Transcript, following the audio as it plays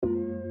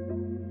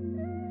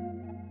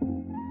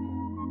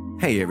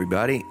Hey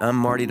everybody, I'm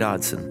Marty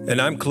Dodson.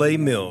 And I'm Clay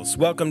Mills.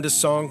 Welcome to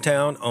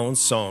Songtown on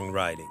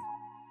Songwriting.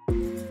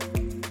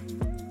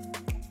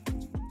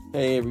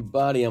 Hey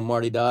everybody, I'm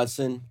Marty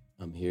Dodson.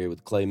 I'm here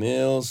with Clay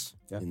Mills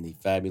in the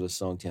fabulous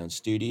Songtown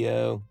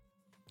studio,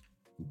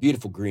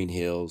 beautiful Green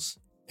Hills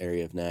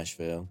area of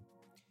Nashville.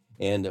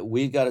 And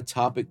we've got a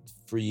topic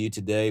for you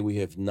today we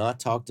have not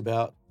talked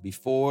about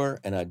before,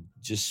 and I'm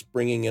just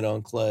springing it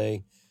on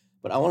Clay.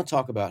 But I want to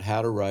talk about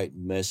how to write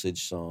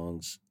message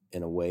songs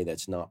in a way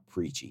that's not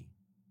preachy.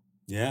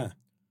 Yeah.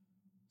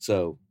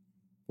 So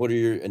what are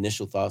your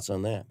initial thoughts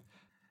on that?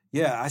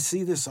 Yeah, I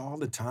see this all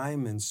the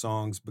time in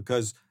songs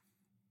because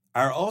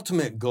our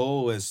ultimate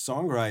goal as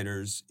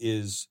songwriters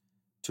is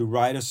to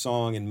write a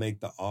song and make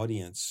the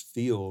audience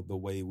feel the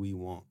way we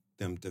want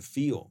them to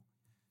feel.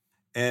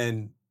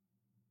 And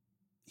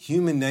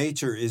human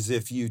nature is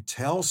if you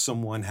tell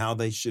someone how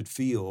they should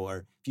feel,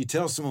 or if you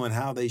tell someone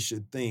how they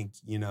should think,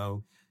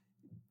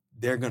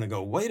 they're going to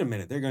go, wait a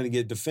minute, they're going to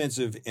get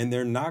defensive and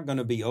they're not going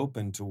to be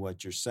open to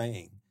what you're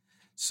saying.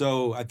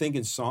 So I think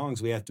in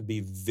songs, we have to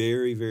be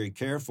very, very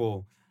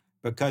careful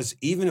because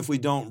even if we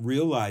don't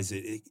realize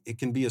it, it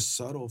can be a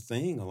subtle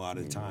thing a lot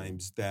of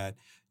times that,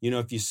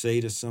 if you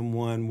say to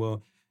someone,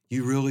 well,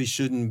 you really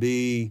shouldn't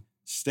be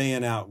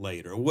staying out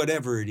late or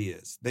whatever it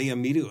is, they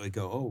immediately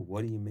go, oh,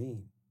 what do you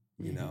mean?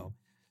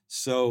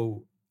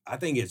 So I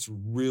think it's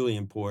really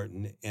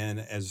important. And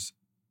as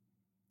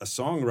a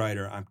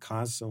songwriter, I'm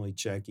constantly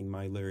checking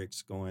my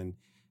lyrics going,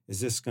 is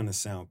this going to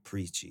sound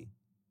preachy?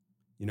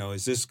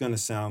 Is this going to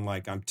sound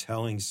like I'm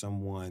telling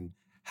someone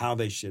how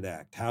they should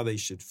act, how they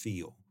should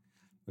feel?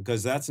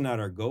 Because that's not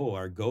our goal.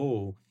 Our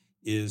goal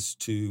is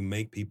to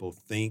make people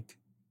think,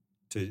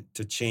 to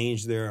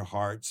change their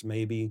hearts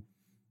maybe,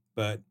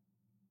 but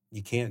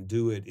you can't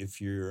do it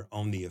if you're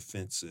on the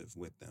offensive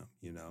with them,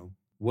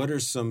 What are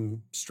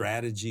some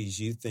strategies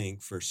you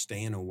think for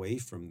staying away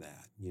from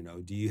that?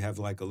 Do you have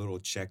like a little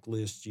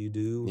checklist you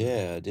do?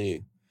 Yeah, I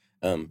do.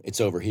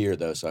 It's over here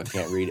though, so I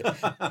can't read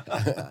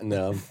it.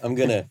 No, I'm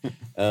gonna.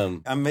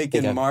 I'm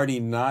making Marty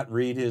not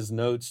read his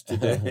notes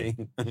today.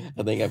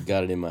 I think I've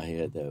got it in my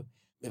head though.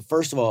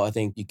 First of all, I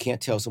think you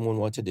can't tell someone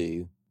what to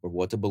do or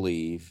what to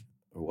believe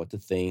or what to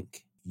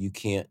think. You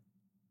can't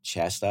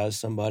chastise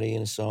somebody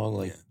in a song,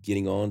 like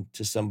getting on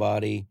to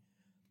somebody.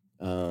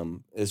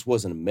 This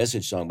wasn't a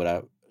message song, but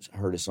I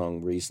heard a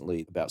song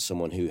recently about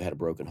someone who had a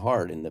broken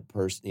heart, and the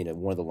person,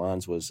 one of the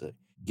lines was,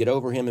 "Get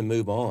over him and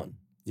move on."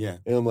 Yeah,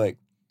 and I'm like,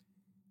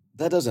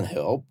 that doesn't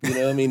help.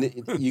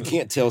 You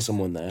can't tell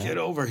someone that. Get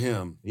over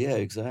him. Yeah,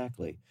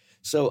 exactly.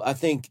 So I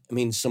think,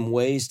 some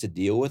ways to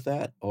deal with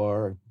that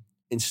are,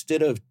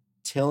 instead of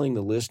telling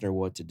the listener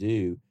what to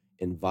do,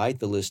 invite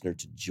the listener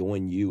to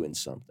join you in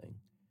something.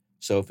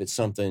 So if it's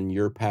something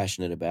you're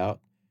passionate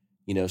about,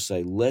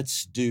 say,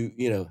 let's do,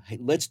 hey,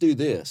 let's do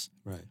this.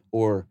 Right.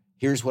 Or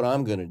here's what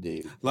I'm going to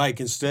do. Like,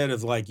 instead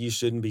of like, you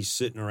shouldn't be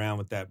sitting around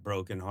with that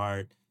broken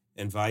heart,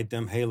 invite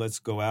them, hey, let's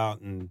go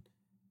out and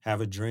have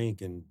a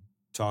drink and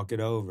talk it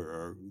over,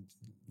 or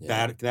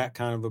that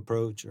kind of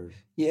approach. Or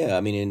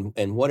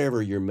and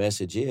whatever your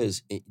message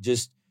is,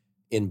 just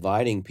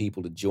inviting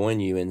people to join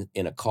you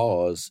in a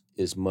cause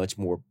is much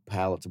more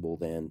palatable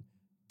than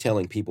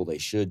telling people they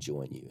should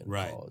join you in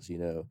a cause,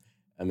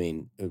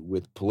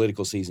 with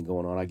political season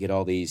going on, I get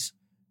all these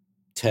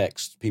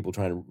texts, people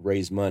trying to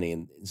raise money,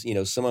 and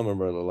some of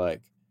them are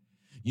like,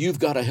 "You've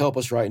got to help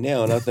us right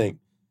now," and I think,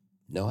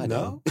 "No, I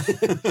don't.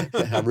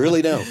 I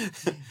really don't."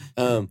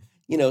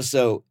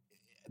 So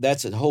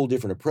that's a whole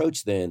different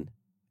approach than,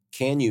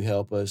 "Can you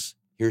help us?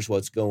 Here's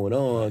what's going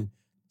on."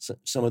 So,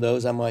 some of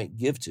those I might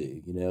give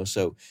to,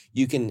 So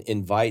you can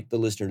invite the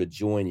listener to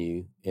join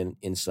you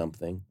in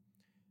something.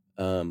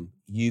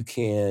 You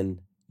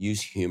can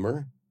use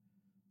humor.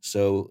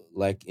 So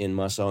like in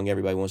my song,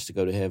 Everybody Wants to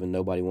Go to Heaven,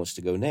 Nobody Wants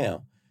to Go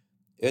Now.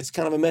 It's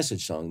kind of a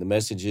message song. The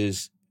message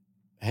is,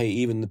 hey,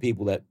 even the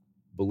people that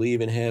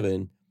believe in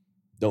heaven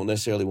don't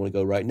necessarily want to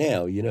go right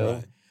now,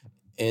 Right.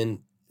 And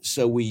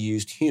so we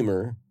used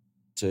humor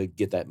to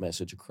get that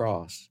message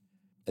across.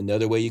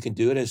 Another way you can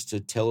do it is to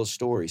tell a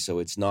story. So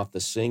it's not the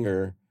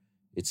singer,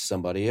 it's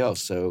somebody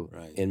else. So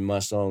in my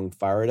song,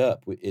 Fire It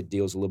Up, it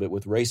deals a little bit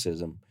with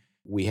racism.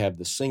 We have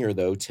the singer,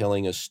 though,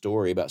 telling a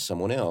story about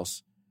someone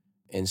else.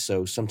 And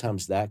so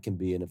sometimes that can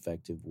be an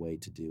effective way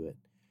to do it.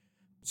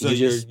 So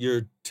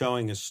you're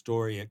telling a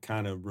story, it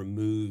kind of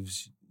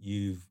removes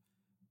you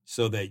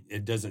so that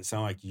it doesn't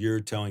sound like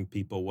you're telling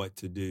people what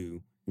to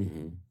do.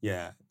 Mm-hmm.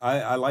 Yeah,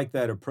 I like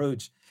that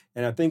approach.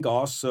 And I think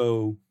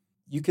also,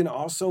 you can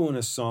also in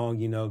a song,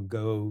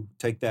 go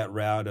take that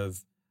route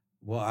of,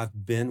 well,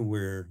 I've been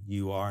where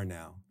you are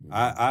now. Mm-hmm.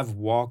 I've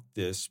walked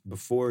this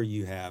before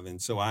you have,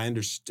 and so I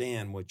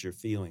understand what you're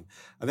feeling.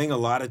 I think a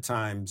lot of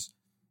times,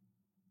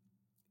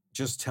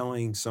 just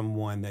telling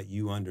someone that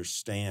you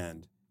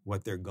understand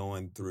what they're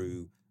going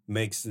through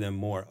makes them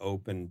more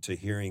open to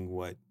hearing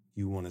what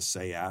you want to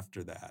say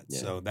after that.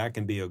 Yeah. So that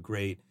can be a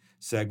great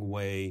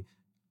segue.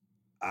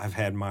 I've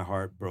had my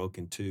heart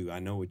broken too. I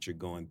know what you're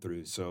going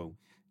through. So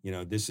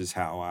this is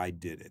how I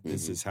did it.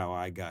 This Mm-hmm. is how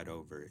I got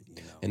over it,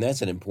 And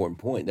that's an important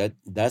point.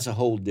 That's a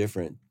whole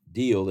different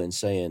deal than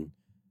saying,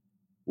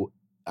 well,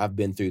 I've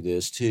been through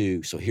this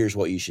too, so here's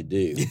what you should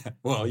do. Yeah.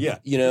 Well, yeah.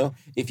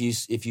 If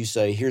you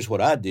say, here's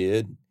what I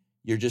did,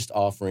 you're just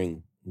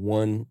offering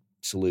one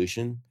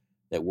solution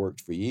that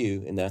worked for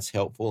you, and that's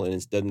helpful, and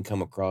it doesn't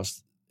come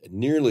across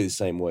nearly the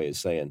same way as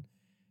saying,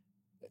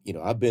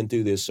 I've been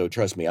through this, so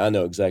trust me, I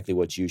know exactly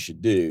what you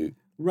should do.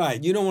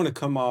 Right. You don't want to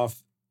come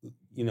off,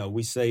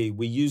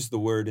 we use the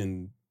word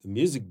in the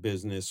music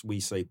business, we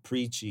say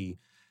preachy,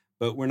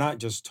 but we're not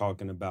just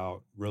talking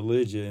about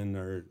religion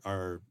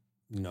or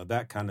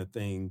that kind of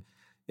thing.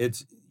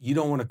 You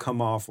don't want to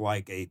come off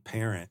like a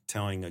parent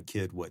telling a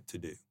kid what to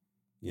do,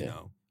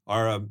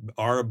 or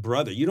a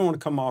brother. You don't want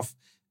to come off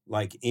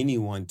like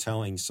anyone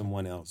telling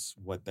someone else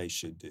what they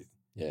should do.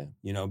 Yeah.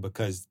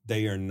 Because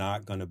they are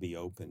not going to be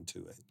open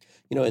to it.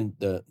 And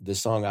the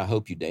song I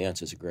Hope You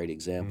Dance is a great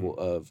example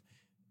of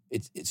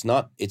it's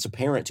a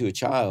parent to a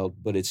child,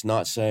 but it's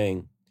not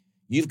saying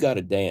you've got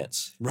to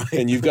dance, right,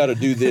 and you've got to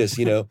do this,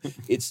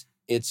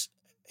 it's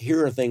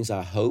here are things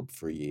I hope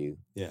for you.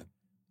 Yeah.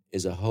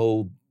 Is a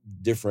whole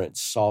different,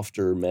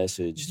 softer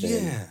message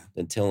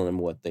than telling them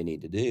what they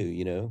need to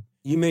do,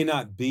 You may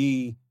not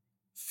be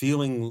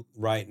feeling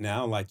right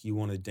now like you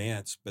want to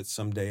dance, but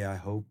someday I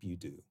hope you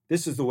do.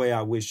 This is the way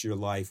I wish your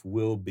life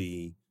will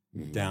be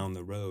down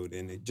the road.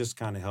 And it just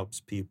kind of helps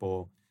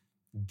people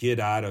get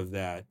out of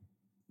that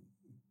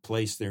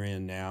place they're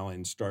in now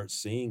and start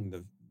seeing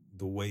the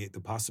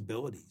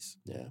possibilities.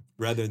 Yeah.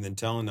 Rather than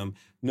telling them,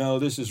 no,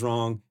 this is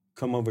wrong.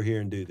 Come over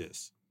here and do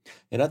this.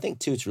 And I think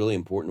too, it's really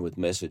important with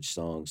message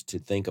songs to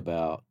think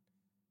about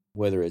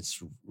whether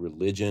it's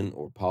religion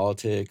or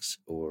politics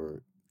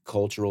or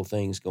cultural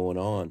things going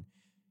on.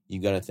 You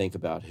got to think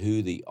about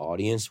who the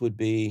audience would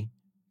be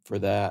for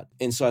that.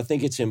 And so I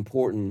think it's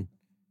important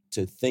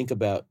to think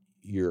about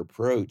your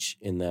approach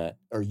in that,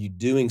 are you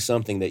doing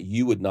something that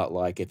you would not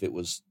like if it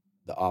was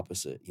the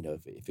opposite,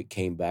 if it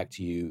came back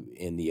to you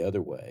in the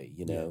other way,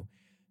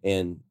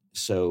 And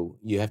so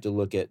you have to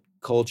look at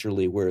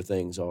culturally where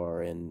things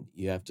are, and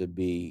you have to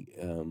be,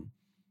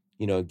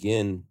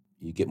 again,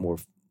 you get more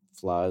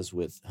flies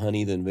with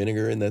honey than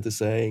vinegar. Isn't that the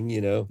saying,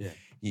 Yeah.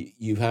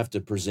 You have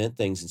to present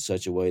things in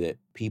such a way that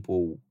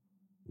people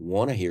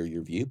want to hear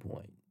your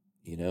viewpoint,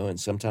 and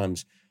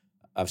sometimes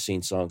I've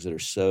seen songs that are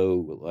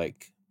so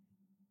like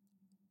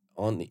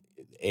on the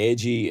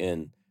edgy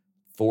and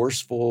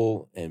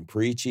forceful and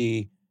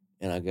preachy,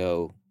 and I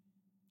go,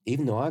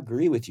 even though I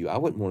agree with you, I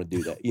wouldn't want to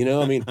do that.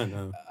 I mean,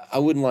 I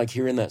wouldn't like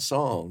hearing that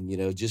song,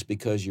 just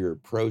because your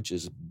approach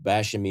is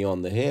bashing me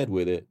on the head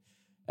with it,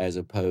 as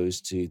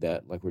opposed to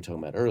that, like we were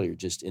talking about earlier,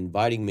 just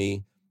inviting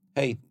me,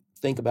 hey,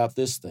 think about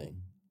this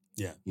thing.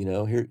 Yeah.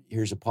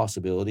 Here's a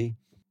possibility.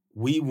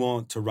 We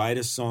want to write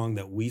a song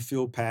that we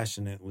feel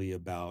passionately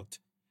about,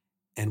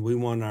 and we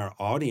want our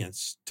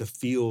audience to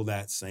feel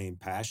that same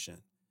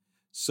passion.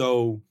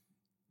 So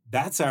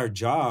that's our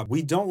job.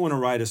 We don't want to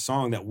write a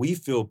song that we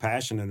feel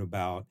passionate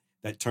about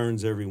that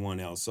turns everyone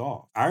else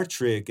off. Our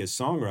trick as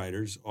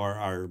songwriters, or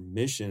our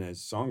mission as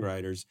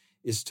songwriters,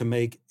 is to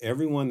make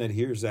everyone that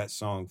hears that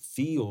song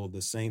feel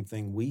the same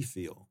thing we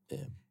feel.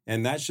 Yeah.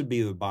 And that should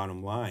be the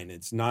bottom line.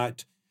 It's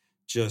not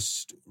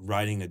just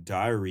writing a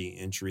diary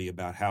entry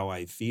about how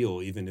I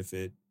feel, even if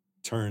it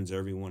turns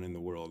everyone in the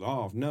world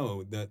off.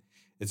 No,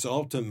 it's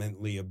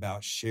ultimately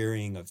about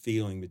sharing a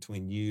feeling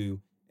between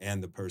you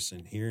and the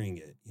person hearing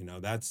it.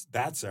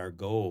 That's our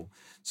goal.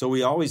 So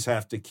we always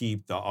have to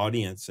keep the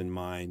audience in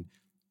mind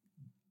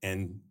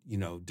and,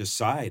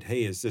 decide,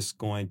 hey, is this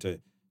going to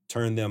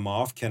turn them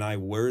off? Can I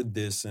word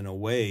this in a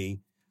way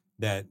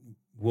that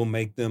will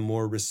make them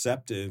more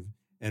receptive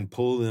and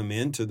pull them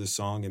into the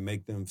song and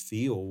make them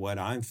feel what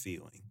I'm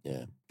feeling?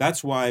 Yeah.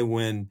 That's why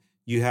when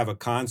you have a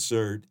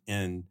concert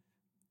and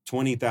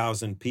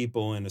 20,000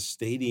 people in a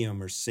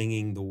stadium are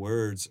singing the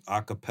words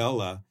a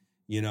cappella,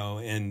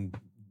 and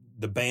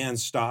the band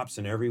stops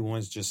and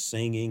everyone's just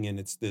singing, and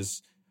it's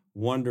this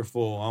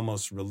wonderful,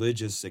 almost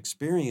religious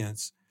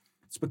experience.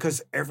 It's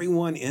because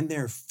everyone in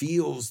there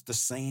feels the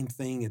same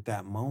thing at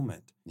that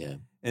moment. Yeah.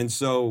 And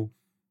so,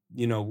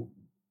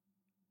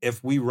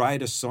 if we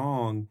write a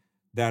song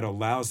that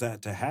allows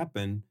that to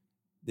happen,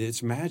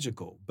 it's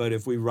magical. But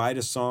if we write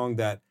a song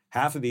that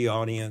half of the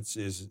audience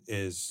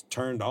is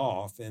turned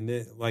off,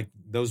 and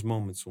those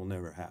moments will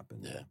never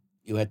happen. Yeah.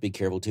 You have to be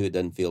careful too. It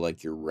doesn't feel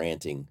like you're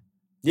ranting.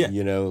 Yeah.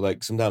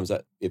 Like sometimes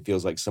it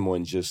feels like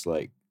someone just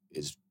like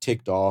is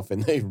ticked off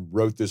and they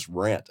wrote this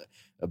rant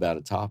about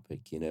a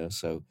topic,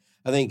 So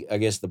I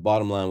guess the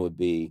bottom line would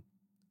be,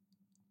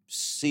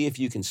 see if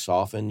you can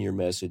soften your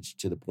message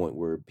to the point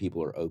where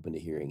people are open to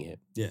hearing it.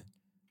 Yeah.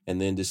 And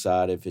then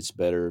decide if it's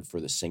better for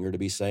the singer to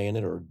be saying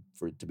it, or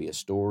for it to be a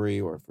story,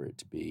 or for it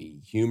to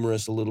be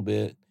humorous a little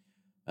bit.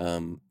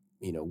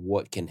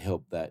 What can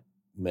help that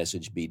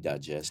message be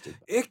digested?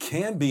 It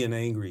can be an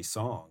angry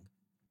song,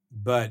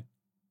 but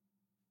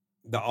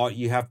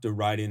you have to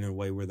write it in a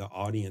way where the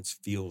audience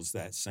feels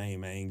that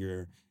same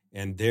anger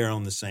and they're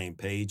on the same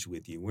page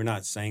with you. We're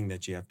not saying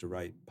that you have to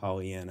write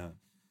Pollyanna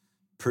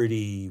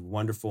pretty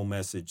wonderful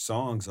message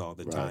songs all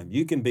the time.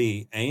 You can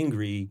be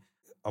angry.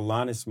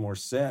 Alanis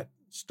Morissette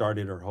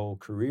started her whole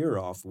career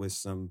off with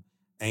some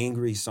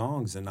angry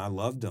songs, and I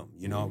loved them.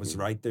 You know, I was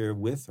right there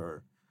with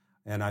her.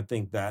 And I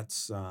think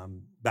that's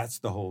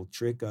the whole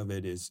trick of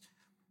it is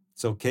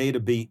it's okay to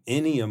be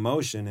any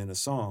emotion in a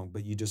song,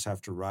 but you just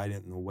have to write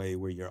it in a way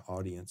where your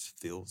audience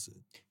feels it.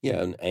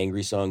 Yeah, an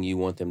angry song, you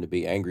want them to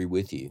be angry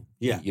with you.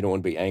 Yeah. You don't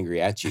want to be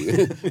angry at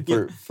you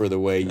for the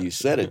way you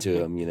said it to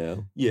them, you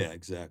know? Yeah,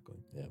 exactly.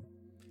 Yeah.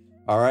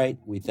 All right,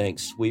 we thank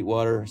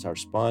Sweetwater as our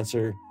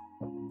sponsor.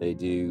 They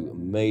do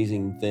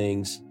amazing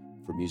things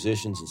for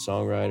musicians and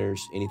songwriters.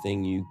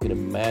 Anything you can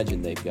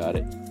imagine, they've got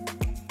it.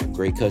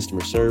 Great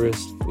customer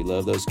service. We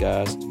love those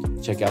guys.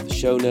 Check out the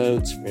show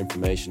notes for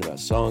information about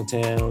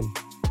Songtown,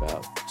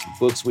 about some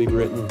books we've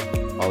written,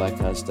 all that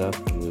kind of stuff.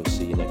 And we'll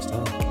see you next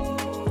time.